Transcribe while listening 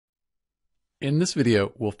In this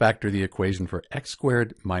video, we'll factor the equation for x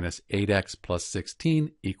squared minus 8x plus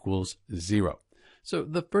 16 equals 0. So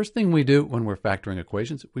the first thing we do when we're factoring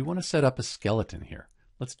equations, we want to set up a skeleton here.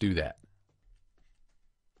 Let's do that.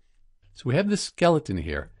 So we have this skeleton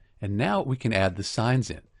here, and now we can add the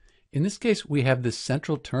signs in. In this case, we have this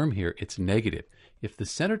central term here. It's negative. If the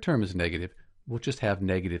center term is negative, we'll just have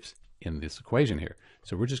negatives in this equation here.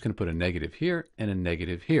 So we're just going to put a negative here and a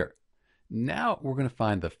negative here. Now we're going to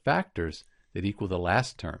find the factors that equal the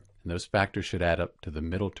last term, and those factors should add up to the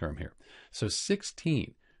middle term here. So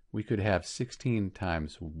 16, we could have 16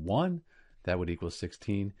 times 1, that would equal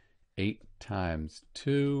 16, 8 times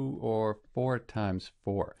 2, or 4 times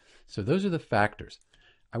 4. So those are the factors.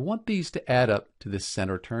 I want these to add up to this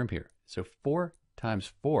center term here. So 4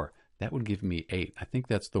 times 4, that would give me 8. I think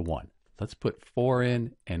that's the one. Let's put 4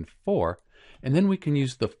 in and 4, and then we can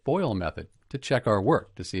use the FOIL method to check our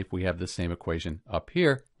work to see if we have the same equation up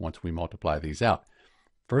here once we multiply these out.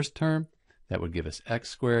 First term, that would give us x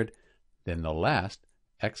squared. Then the last,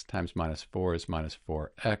 x times minus 4 is minus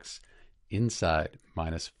 4x. Inside,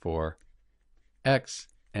 minus 4x.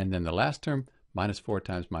 And then the last term, minus 4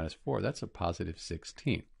 times minus 4, that's a positive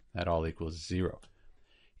 16. That all equals 0.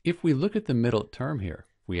 If we look at the middle term here,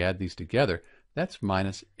 if we add these together, that's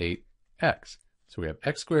minus 8x. So we have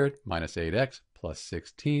x squared minus 8x plus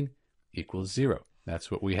 16 equals 0.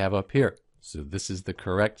 That's what we have up here. So this is the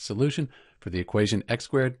correct solution for the equation x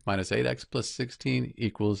squared minus 8x plus 16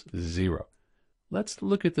 equals 0. Let's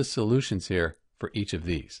look at the solutions here for each of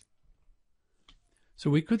these. So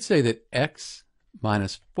we could say that x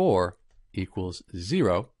minus 4 equals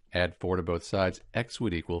 0. Add 4 to both sides. X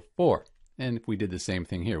would equal 4. And if we did the same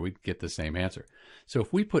thing here, we'd get the same answer. So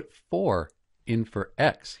if we put 4 in for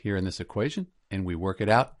x here in this equation and we work it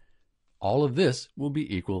out, all of this will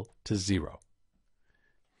be equal to 0.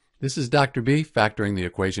 This is Dr. B factoring the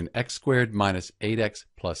equation x squared minus 8x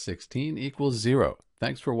plus 16 equals 0.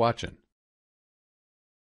 Thanks for watching.